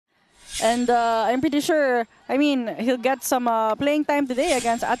And I'm pretty sure, I mean, he'll get some playing time today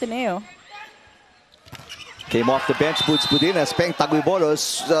against Ateneo. Came off the bench, Buds Budinas, Peng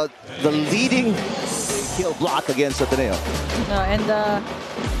Taguibolos, the leading kill block against Ateneo. And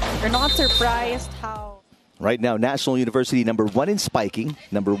you're not surprised how... Right now, National University #1 in spiking,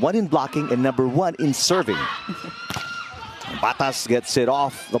 #1 in blocking, and #1 in serving. Batas gets it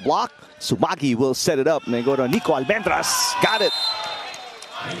off the block. Sumagi will set it up and then go to Nico Almendras. Got it.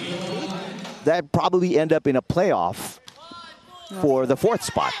 That probably end up in a playoff for the 4th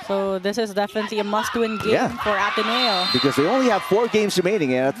spot. So this is definitely a must-win game for Ateneo. Because they only have 4 games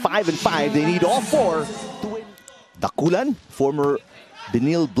remaining, and at 5-5, they need all 4 to win. Dakulan, former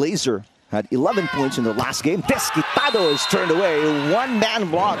Benil Blazer, had 11 points in the last game. Desquitado is turned away. One-man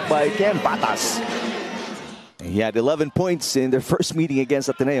block by Ken Batas. He had 11 points in their first meeting against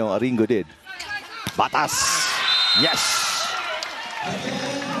Ateneo. Aringo did. Batas. Yes.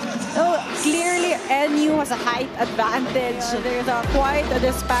 Oh, clearly, NU has a height advantage. There's quite a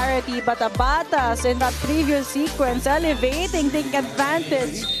disparity, but Batas in that previous sequence elevating the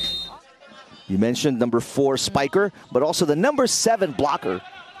advantage. You mentioned #4 spiker, but also the #7 blocker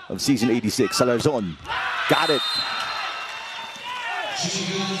of season 86, Salarzon. Got it.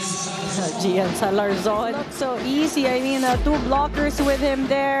 Gian Salarzon. Not so easy. I mean, 2 blockers with him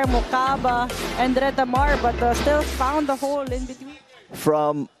there, Mukaba and Retamar, but still found the hole in between.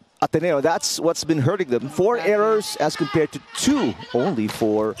 From Ateneo, that's what's been hurting them. 4 errors as compared to 2 only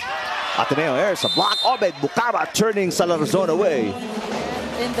for Ateneo. There's a block. Obed Mukaba turning Salarzon away.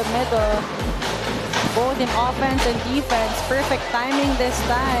 In the middle, both in offense and defense. Perfect timing this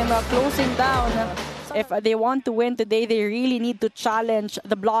time, closing down. If they want to win today, they really need to challenge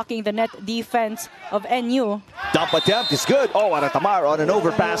the blocking, the net defense of NU. Dump attempt is good. Oh, Aratamar on an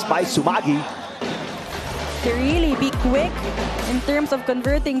overpass by Sumagi. To really be quick in terms of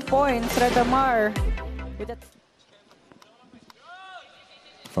converting points, Aratamar.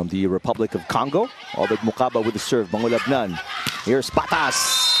 From the Republic of Congo, Obed Mukaba with the serve. Mangulabnan. Here's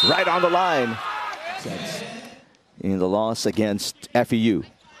Batas right on the line. In the loss against FEU.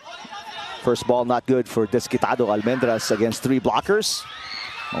 First ball not good for Desquitado. Almendras against 3 blockers.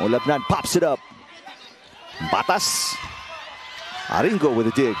 Mangulabnan pops it up. Batas. Aringo with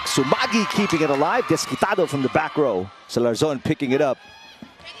a dig. Sumagi keeping it alive. Desquitado from the back row. Salarzon picking it up.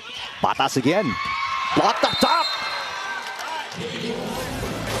 Batas again. Blocked up top.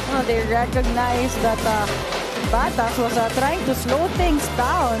 Oh, they recognize that Batas was trying to slow things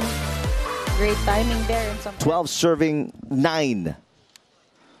down. Great timing there. In some 12 serving 9.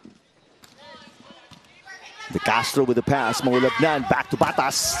 De Castro with the pass. Mangulabnan back to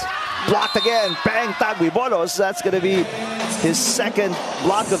Batas. Blocked again. Peng Taguibolos. That's going to be his 2nd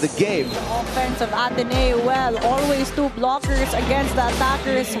block of the game. Offense of Ateneo, well, always 2 blockers against the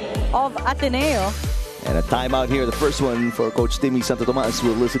attackers of Ateneo. And a timeout here. The first one for Coach Timmy Santo Tomas.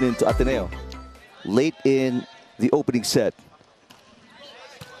 We'll listen in to Ateneo. Late in the opening set.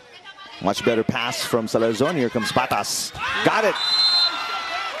 Much better pass from Salarzon. Here comes Batas. Got it.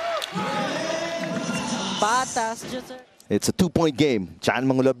 Batas just... It's a 2-point game. Chan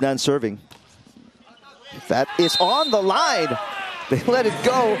Mangulabnan serving. That is on the line. They let it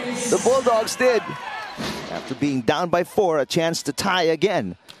go. The Bulldogs did. After being down by 4, a chance to tie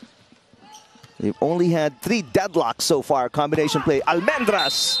again. They've only had 3 deadlocks so far. Combination play.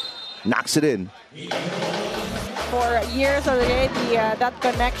 Almendras knocks it in. For years already, that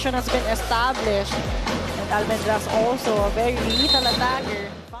connection has been established. And Almendras also a very lethal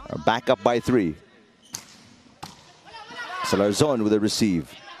attacker. Back up by 3. Salarzon with a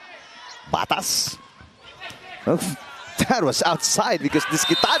receive. Batas. Oh, that was outside because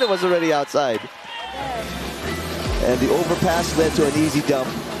Desquitado was already outside. And the overpass led to an easy dump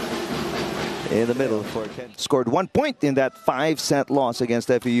in the middle for Ken. Scored 1 point in that 5-set loss against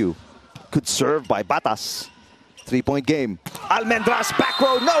FEU. Good serve by Batas. 3-point game. Almendras back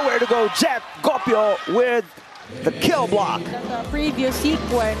row, nowhere to go. Jet Gopio with the kill block. The previous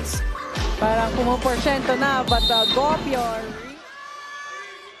sequence, parang pumuporsyento na, but Gopio.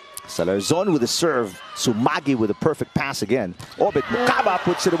 Salarzon with a serve. Sumagi with a perfect pass again. Obed Mukaba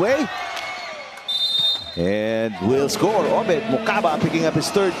puts it away. And will score. Obed Mukaba picking up his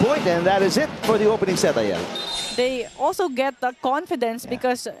 3rd point, and that is it for the opening set, Ayan. They also get the confidence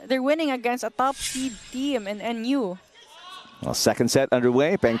because they're winning against a top seed team in NU. Well, 2nd set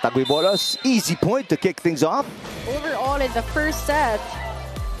underway. Peng Taguibolos, easy point to kick things off. Overall, in the first set,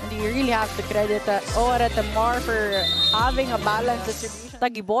 and you really have to credit Ateneo for having a balanced distribution.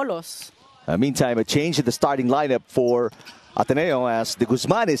 Taguibolos. Meantime, a change in the starting lineup for Ateneo as De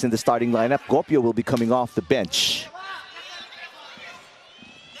Guzman is in the starting lineup. Gopio will be coming off the bench.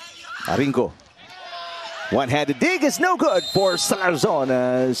 Aringo. One-handed dig is no good for Salarzon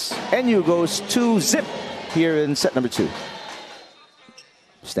as NU goes 2-0 here in set number 2.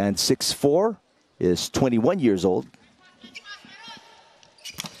 Stands 6'4", is 21 years old.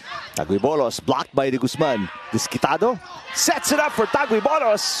 Taguibolos blocked by De Guzman. Desquitado sets it up for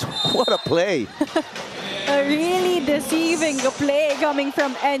Taguibolos. What a play. A really deceiving play coming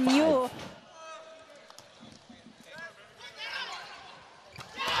from NU.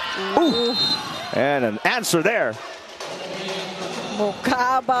 Ooh. And an answer there.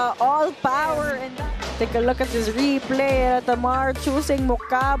 Mukaba, all power. And take a look at this replay. Tamar choosing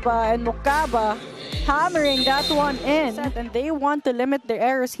Mukaba, and Mukaba hammering that one in. And they want to limit their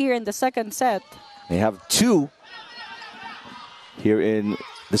errors here in the second set. They have 2 here in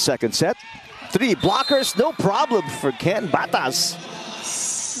the second set. 3 blockers, no problem for Ken Batas.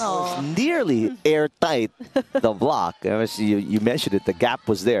 Oh. Nearly airtight, the block. You mentioned it, the gap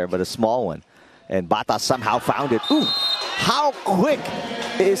was there, but a small one. And Batas somehow found it. Ooh, how quick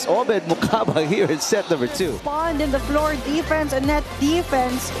is Obed Mukaba here in set number 2? Spawned in the floor defense and net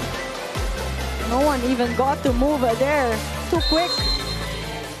defense. No one even got to move there. Too quick.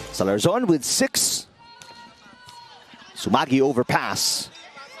 Salarzon with 6. Sumagi overpass.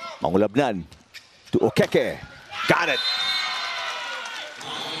 Mangulabnan to Okeke. Got it.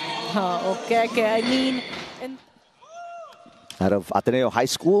 Okeke, I mean... Out of Ateneo High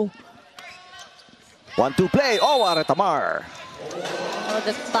School. 1-2 play. Oh, Aratamar.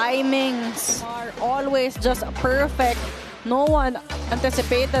 The timings are always just perfect. No one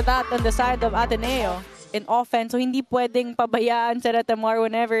anticipated that on the side of Ateneo in offense. So hindi pwedeng pabayaan si Aratamar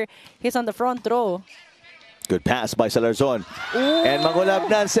whenever he's on the front row. Good pass by Salarzon. And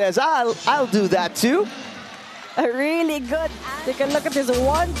Mangulabnan says, I'll do that too. A really good. Take a look at this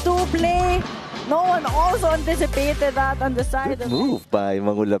 1-2 play. No one also anticipated that on the side. Good move by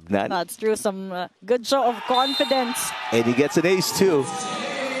Mangulabnan. That's true. Some good show of confidence. And he gets an ace too.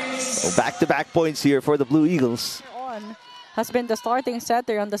 So back-to-back points here for the Blue Eagles. Has been the starting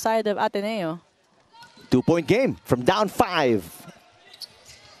setter on the side of Ateneo. 2-point game from down 5.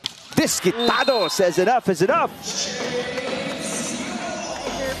 Desquitado says enough is enough.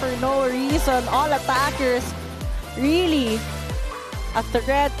 For no reason, all attackers really a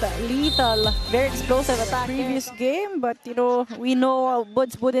threat, lethal, very explosive attack. Previous game, but you know, we know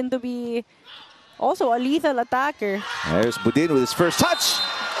Buds Budin to be also a lethal attacker. There's Budin with his first touch,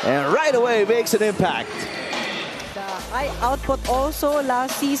 and right away makes an impact. The high output also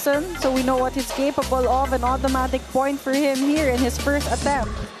last season, so we know what he's capable of. An automatic point for him here in his first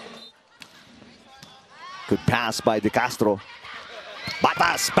attempt. Good pass by De Castro.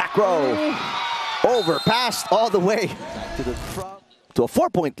 Batas, back row. Overpassed all the way to a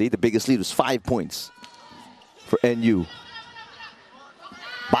 4-point lead. The biggest lead was 5 points for NU.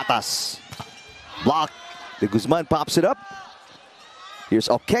 Batas. Block. De Guzman pops it up. Here's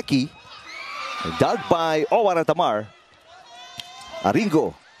Okeke. Dug by Owaratamar.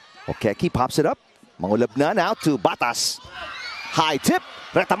 Aringo. Okeke pops it up. Mangulabnan out to Batas. High tip.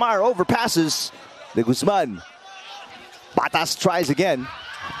 Retamar overpasses. De Guzman. Batas tries again.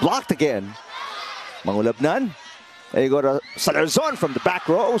 Blocked again. Mangulabnan. There you go to Salarzon from the back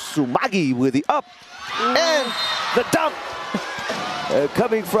row. Sumagi with the up. And the dump.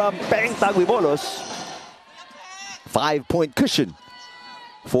 Coming from Bang Taguibolos. 5-point cushion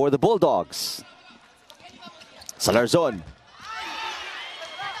for the Bulldogs. Salarzon.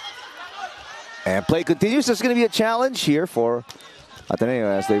 And play continues. There's going to be a challenge here for Ateneo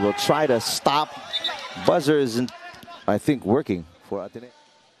as they will try to stop. Buzzer isn't, I think, working for Ateneo.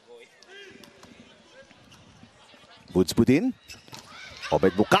 Buds Budin.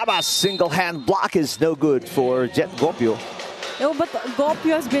 Obed Mukaba's single-hand block is no good for Jet Gopio. No, but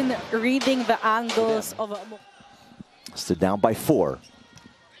Gopio has been reading the angles of... Stood down by 4.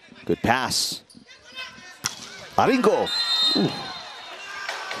 Good pass. Aringo. Ooh.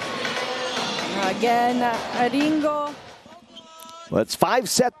 Again, Aringo. Well, it's 5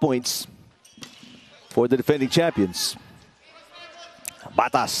 set points for the defending champions.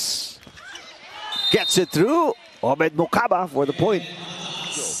 Batas gets it through. Obed Mukaba for the point.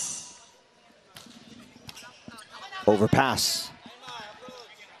 Overpass.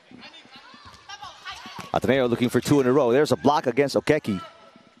 Ateneo looking for 2 in a row. There's a block against Okeke.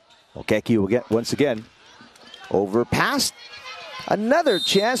 Okeke will get once again. Overpassed. Another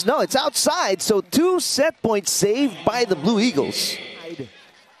chance. No, it's outside. So 2 set points saved by the Blue Eagles.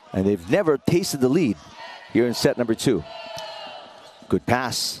 And they've never tasted the lead here in set number 2. Good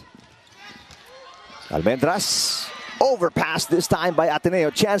pass. Almendras. Overpass this time by Ateneo.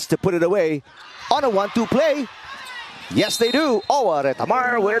 Chance to put it away on a 1-2 play. Yes, they do.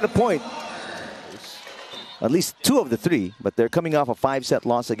 Retamar with the point. At least 2 of the 3, but they're coming off a 5-set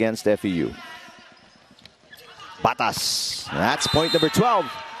loss against FEU. Patas. That's point number 12.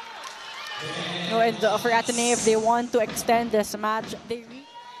 And for Ateneo, if they want to extend this match,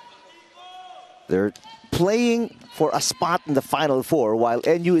 they're playing for a spot in the Final Four, while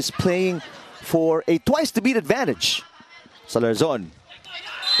NU is playing for a twice-to-beat advantage. Salarzon.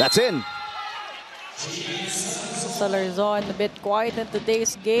 That's in. Salarzon a bit quiet in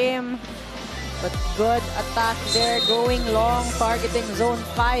today's game, but good attack there, going long, targeting zone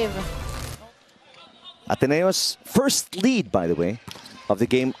 5. Ateneo's first lead, by the way, of the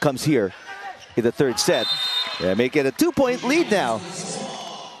game comes here in the 3rd set. They make it a 2-point lead now.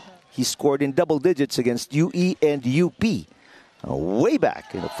 He scored in double digits against UE and UP way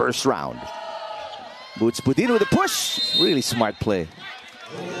back in the 1st round. Boots Budin with a push. Really smart play.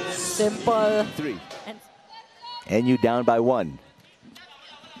 Simple. 3. NU down by 1.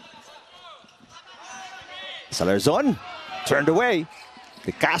 Salarzon turned away.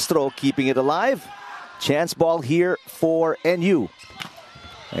 De Castro keeping it alive. Chance ball here for NU.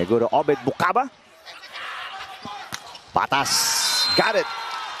 They go to Obed Bukaba. Patas. Got it.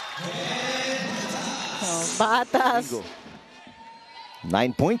 Patas.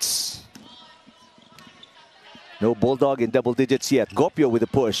 9 points. No Bulldog in double digits yet. Gopio with a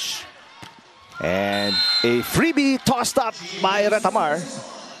push. And a freebie tossed up by Retamar.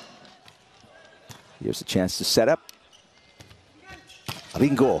 Here's a chance to set up.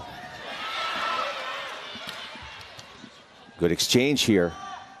 Ringo. Good exchange here.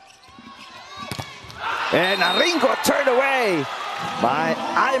 And Ringo turned away by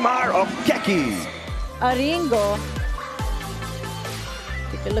Aymar Okeki. Aringo.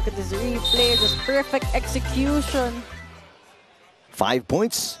 Take a look at this replay, just perfect execution. 5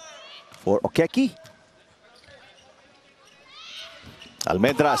 points for Okeki.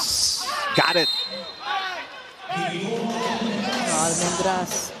 Almendras got it.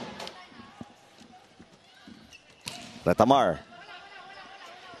 Almendras. Retamar.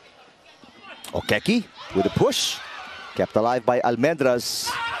 Okeki with a push. Kept alive by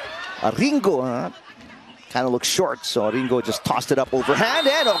Almendras. Ringo kind of looks short, so Ringo just tossed it up overhand,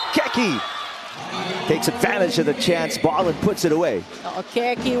 and Okeki takes advantage of the chance ball and puts it away.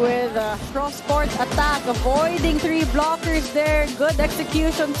 Okeki with a cross-court attack, avoiding 3 blockers there. Good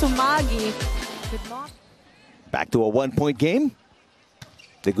execution to Magi. Back to a 1-point game.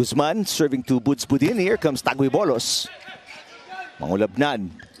 De Guzman serving to Boots Budin. Here comes Taguibolos. Mangulabnan.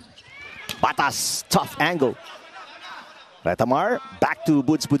 Patas, tough angle. Retamar back to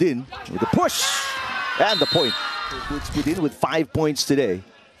Boots Budin with a push. And the point. Boots Budin with 5 points today.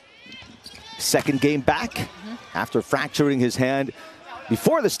 Second game back after fracturing his hand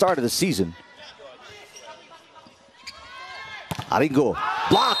before the start of the season. Aringo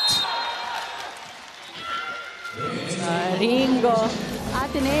blocked. Ringo.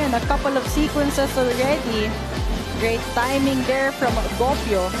 Ateneo in a couple of sequences already. Great timing there from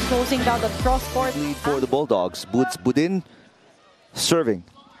Gopio, closing down the cross-court. For the Bulldogs, Boots Budin serving.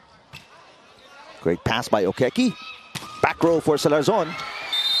 Great pass by Okeki. Back row for Salarzon.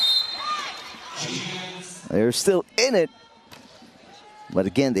 They're still in it. But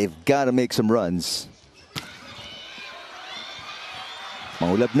again, they've got to make some runs.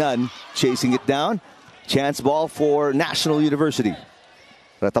 Mangulabnan chasing it down. Chance ball for National University.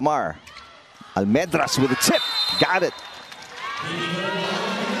 Retamar. Almendras with a tip. Got it.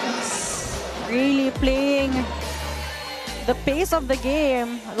 Really playing the pace of the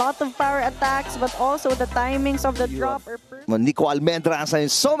game. A lot of power attacks, but also the timings of the drop are perfect. Nico Almendras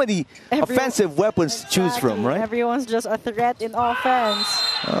has so many offensive weapons to choose from, right? Everyone's just a threat in offense.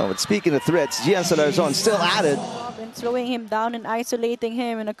 Oh, but speaking of threats, Gian Salarzon still at it. And slowing him down and isolating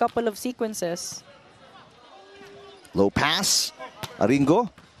him in a couple of sequences. Low pass. Aringo.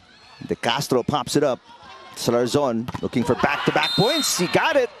 De Castro pops it up. Salarzon looking for back-to-back points. He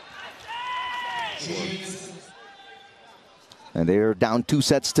got it. And they're down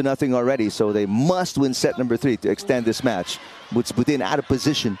 2-0 already, so they must win set number 3 to extend this match. Boots Budin out of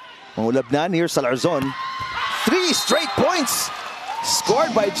position. Mangulabnan here, Salarzon. 3 straight points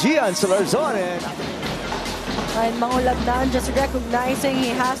scored by Gian Salarzon. And Mangulabnan just recognizing he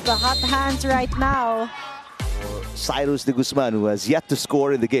has the hot hands right now. Cyrus de Guzman, who has yet to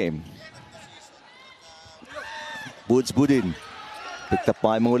score in the game. Boots Budin picked up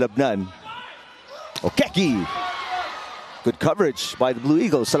by Mangulabnan. Okeki. Good coverage by the Blue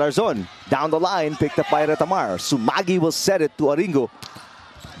Eagles. Salarzon down the line, picked up by Retamar. Sumagi will set it to Aringo.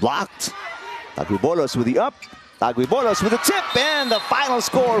 Blocked. Taguibolos with the up. Taguibolos with the tip, and the final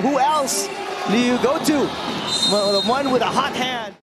score. Who else do you go to? Well, the one with a hot hand.